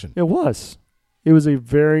depiction. It was. It was a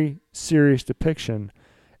very serious depiction.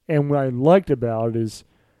 And what I liked about it is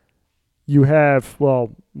you have,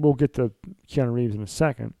 well, we'll get to Keanu Reeves in a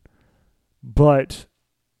second, but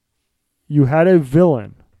you had a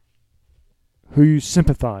villain who you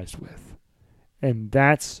sympathized with. And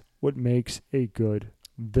that's what makes a good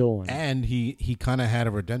villain. And he kind of had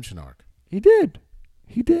a redemption arc. He did.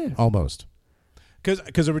 Almost.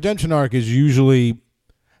 Because a redemption arc is usually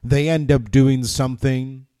they end up doing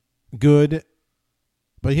something good,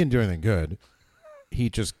 but he didn't do anything good. He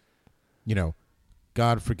just,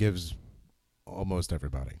 God forgives almost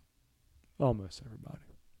everybody. Almost everybody.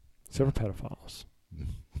 Except for pedophiles.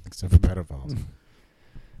 Except for pedophiles.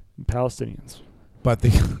 Palestinians. But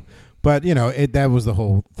that was the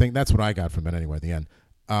whole thing. That's what I got from it anyway at the end.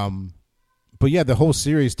 But yeah, the whole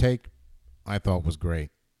series take I thought was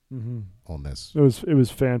great on this. It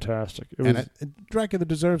was fantastic. Dracula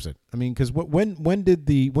deserves it. I mean, because when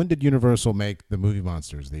did Universal make the movie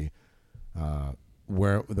monsters?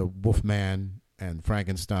 Where the Wolfman and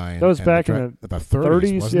Frankenstein. That was back in the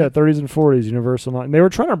 30s. Yeah, 30s and 40s. Universal, and they were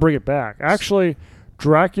trying to bring it back. Actually,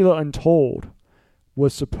 Dracula Untold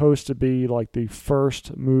was supposed to be like the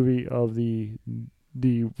first movie of the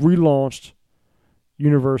relaunched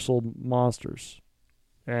Universal monsters,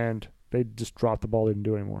 and they just dropped the ball. They didn't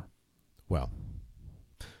do it anymore. Well,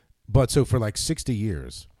 but so for like 60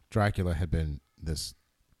 years, Dracula had been this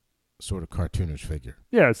sort of cartoonish figure.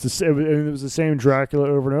 Yeah, it was the same Dracula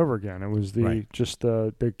over and over again. It was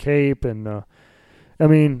the cape and I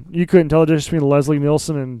mean, you couldn't tell the difference between Leslie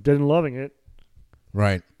Nielsen and Dead and Loving It,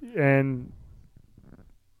 right? And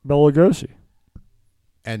Bela Lugosi,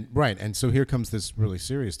 and so here comes this really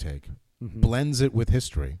serious take, blends it with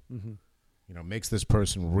history, makes this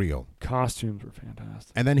person real. Costumes were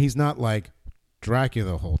fantastic, and then he's not like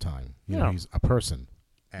Dracula the whole time. He's a person.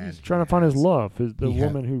 And he's trying to find his love, the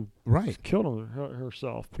woman who killed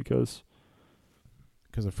herself because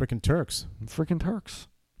of freaking Turks.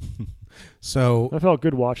 So I felt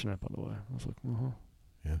good watching that. By the way, I was like,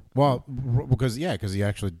 yeah. Well, because he actually,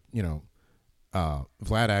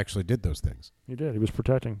 Vlad actually did those things. He did. He was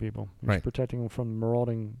protecting people. He was protecting them from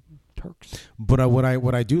marauding Turks. But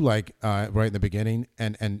what I do like right in the beginning,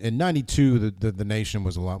 and in '92, the nation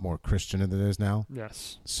was a lot more Christian than it is now.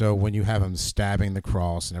 Yes. So when you have him stabbing the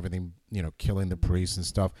cross and everything, killing the priests and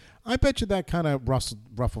stuff, I bet you that kind of ruffled some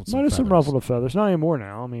feathers. Might have some ruffled the feathers. Not anymore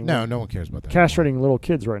now. I mean, no one cares about that. Castrating anymore. little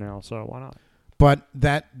kids right now, so why not? But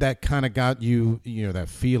that kind of got you, that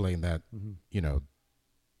feeling that,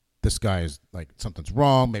 this guy is like something's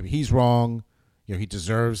wrong. Maybe he's wrong. He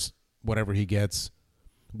deserves whatever he gets,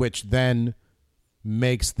 which then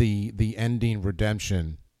makes the ending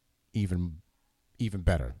redemption even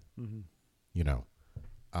better. And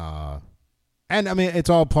I mean, it's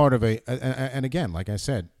all part of and again, like I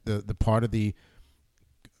said, the part of the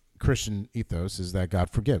Christian ethos is that God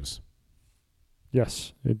forgives.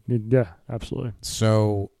 Yes. Yeah, absolutely.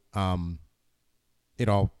 So, it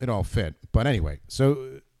all fit. But anyway,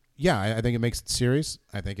 so yeah, I think it makes it serious.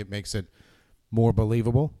 I think it makes it more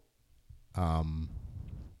believable. And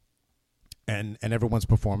everyone's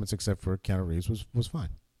performance except for Keanu Reeves was fine.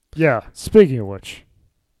 Yeah. Speaking of which,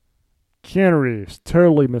 Keanu Reeves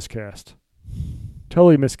totally miscast.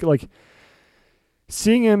 Like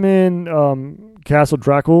seeing him in Castle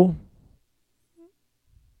Dracula.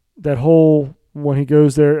 That whole when he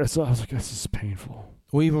goes there, I was like, this is painful.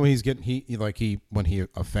 Well, even when when he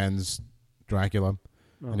offends Dracula,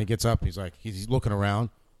 and he gets up, he's looking around.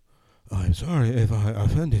 I'm sorry if I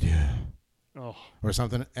offended you, or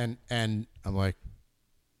something, and I'm like,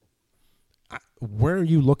 where are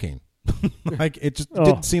you looking? Like it just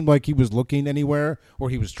didn't seem like he was looking anywhere, or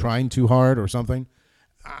he was trying too hard, or something.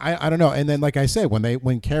 I don't know. And then, like I said,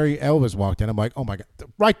 when Carrie Elvis walked in, I'm like, oh my god,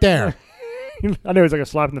 right there. I know it was like a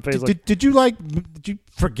slap in the face. Did you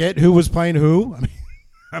forget who was playing who?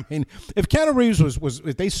 I mean, if Keanu Reeves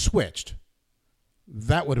if they switched,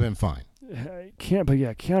 that would have been fine.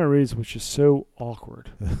 Keanu Reeves was just so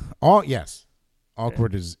awkward. Yes,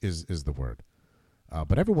 awkward is the word.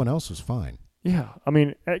 But everyone else was fine. Yeah, I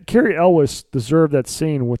mean, Carrie Elwes deserved that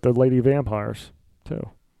scene with the lady vampires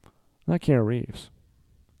too, not Keanu Reeves.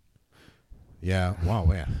 Yeah, wow,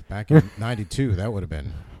 yeah. Back in '92, that would have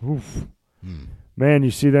been. Oof. Man, you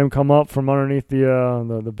see them come up from underneath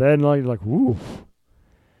the bed, and you're like, oof.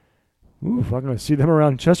 Oof, I'm going to see them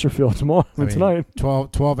around Chesterfield tonight.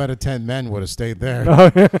 12 out of 10 men would have stayed there.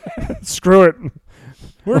 Screw it.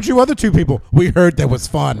 Where'd you other two people? We heard that was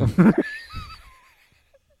fun.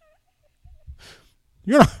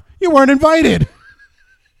 You weren't invited.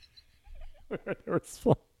 It was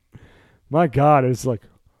fun. My God, it's like,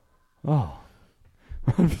 oh.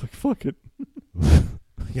 I'm like, fuck it.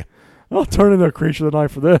 Yeah. I'll turn into a creature of the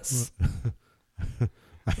night for this.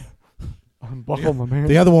 Unbuckle my man.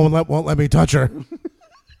 The other one won't let me touch her.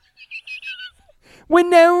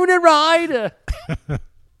 Winona Ryder.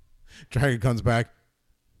 Dragon comes back.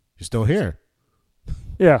 You're still here.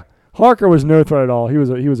 Yeah. Harker was no threat at all. He was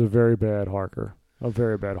a very bad Harker. A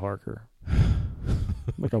very bad Harker.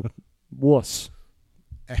 Like a wuss.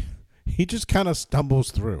 He just kind of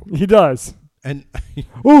stumbles through. He does. And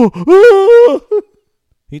Oh.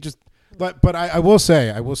 he just but I will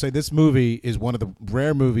say this movie is one of the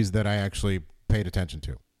rare movies that I actually paid attention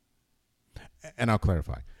to. And I'll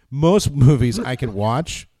clarify. Most movies I can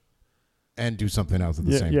watch and do something else at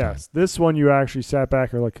the same time. Yes. This one you actually sat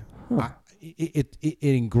back and like, huh. It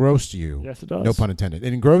engrossed you. Yes, it does. No pun intended.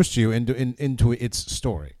 It engrossed you into its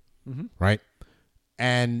story, right?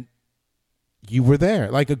 And you were there.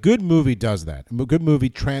 Like a good movie does that. A good movie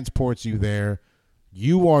transports you there.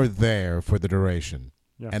 You are there for the duration,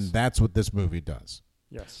 and that's what this movie does.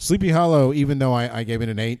 Yes. Sleepy Hollow, even though I gave it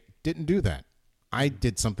an 8, didn't do that. I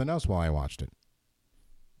did something else while I watched it.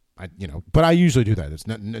 But I usually do that. It's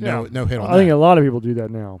no hit on that. I think a lot of people do that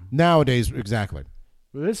now. Nowadays, exactly.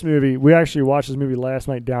 With this movie, we actually watched this movie last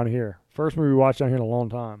night down here. First movie we watched down here in a long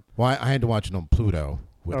time. Well, I had to watch it on Pluto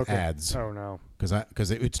with ads. Oh, no.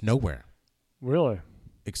 Because it's nowhere. Really?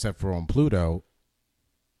 Except for on Pluto,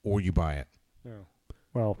 or you buy it. Yeah.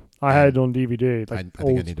 Well, I had it on DVD. I think I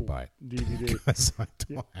need to buy it. DVD. Because I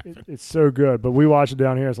don't have it. It's so good. But we watched it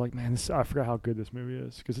down here. It's like, man, I forgot how good this movie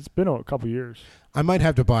is. Because it's been a couple years. I might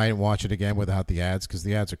have to buy it and watch it again without the ads, because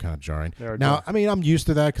the ads are kind of jarring. Now, I mean, I'm used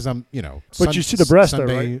to that because I'm, But you see the breast Sunday,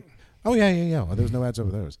 though, right? Oh, yeah. Well, there's no ads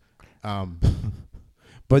over those.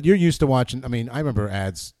 But you're used to watching, I mean, I remember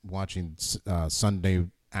ads watching Sunday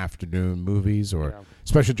afternoon movies, or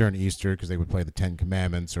especially during Easter, because they would play the 10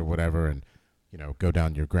 Commandments or whatever, and go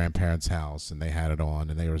down to your grandparents' house and they had it on,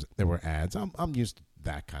 and there were ads. I'm used to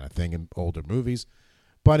that kind of thing in older movies,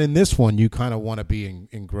 but in this one, you kind of want to be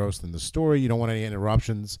engrossed in the story. You don't want any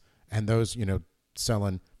interruptions, and those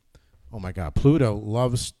selling. Oh my God, Pluto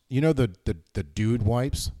loves the dude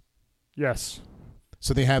wipes. Yes.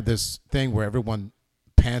 So they have this thing where everyone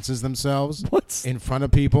pantses themselves in front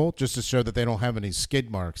of people just to show that they don't have any skid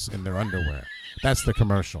marks in their underwear. That's the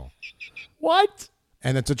commercial. What?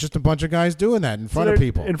 And it's just a bunch of guys doing that in front of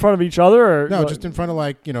people. In front of each other? Or no, just in front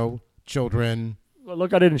of children.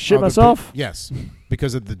 Look, I didn't shit myself? Yes,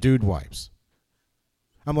 because of the dude wipes.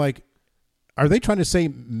 I'm like, are they trying to say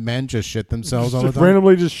men just shit themselves all the time?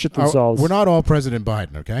 Randomly just shit themselves. We're not all President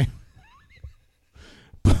Biden, okay?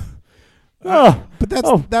 But that's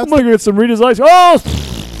I'm going to get some Rita's Ice. Oh!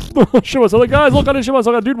 Shit myself. Like, guys, look, I didn't shit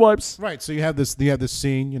myself. I got dude wipes. Right, so you have this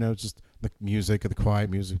scene, just the music, the quiet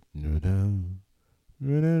music. I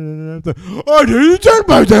didn't shit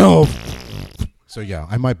myself! So, yeah,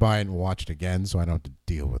 I might buy it and watch it again so I don't have to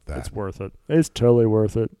deal with that. It's worth it. It's totally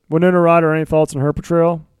worth it. Winona Ryder, any thoughts on her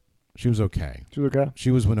portrayal? She was okay. She was okay? She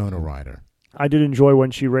was Winona Ryder. I did enjoy when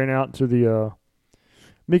she ran out to the...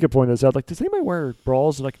 Mika pointed this out. Like, does anybody wear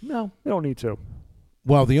bras? Like, no, they don't need to.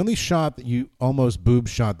 Well, the only shot that boob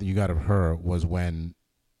shot that you got of her was when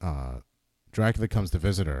Dracula comes to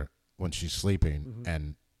visit her when she's sleeping,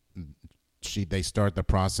 and they start the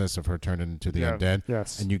process of her turning into the undead.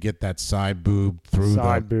 Yes. And you get that side boob through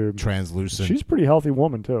the translucent. She's a pretty healthy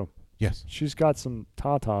woman, too. Yes. She's got some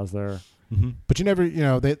tatas there. Mm-hmm. But you never,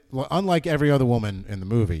 unlike every other woman in the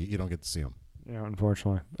movie, you don't get to see them. Yeah,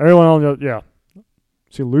 unfortunately. Everyone else,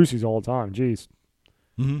 see Lucy's all the time. Jeez.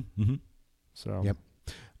 Mm-hmm. Mm-hmm. So. Yep.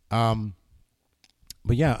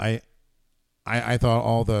 But yeah, I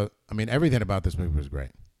thought everything about this movie was great.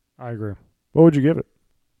 I agree. What would you give it?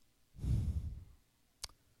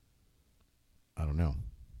 I don't know.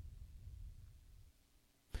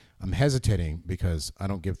 I'm hesitating because I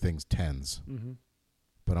don't give things 10s,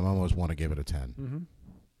 but I almost want to give it a 10. Mm-hmm.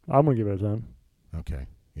 I'm going to give it a 10. Okay.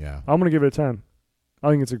 Yeah. I'm going to give it a 10. I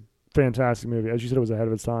think it's a fantastic movie. As you said, it was ahead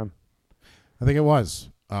of its time. I think it was.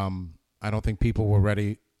 I don't think people were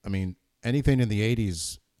ready. I mean, anything in the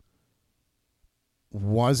 80s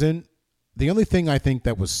wasn't. The only thing I think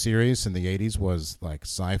that was serious in the 80s was like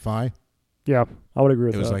sci-fi. Yeah, I would agree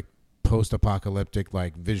with that. It was like post-apocalyptic,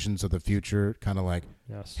 like visions of the future, kind of like,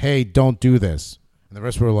 yes. Hey, don't do this. And the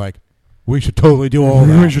rest were like, we should totally do all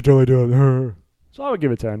that. We should totally do it. So I would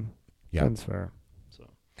give it 10. Yeah. 10's fair. So.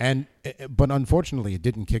 But unfortunately, it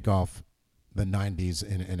didn't kick off the 90s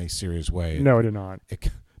in a serious way. No, it did not.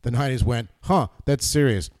 The 90s went, that's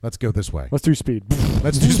serious. Let's go this way. Let's do speed.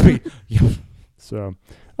 Let's do speed. Yeah. So,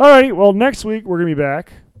 all righty. Well, next week we're going to be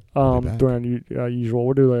back. Doing usual.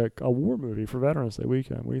 We'll do like a war movie for Veterans Day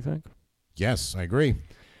weekend. What do you think? Yes, I agree.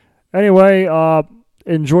 Anyway,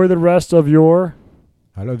 enjoy the rest of your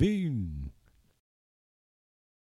Halloveen.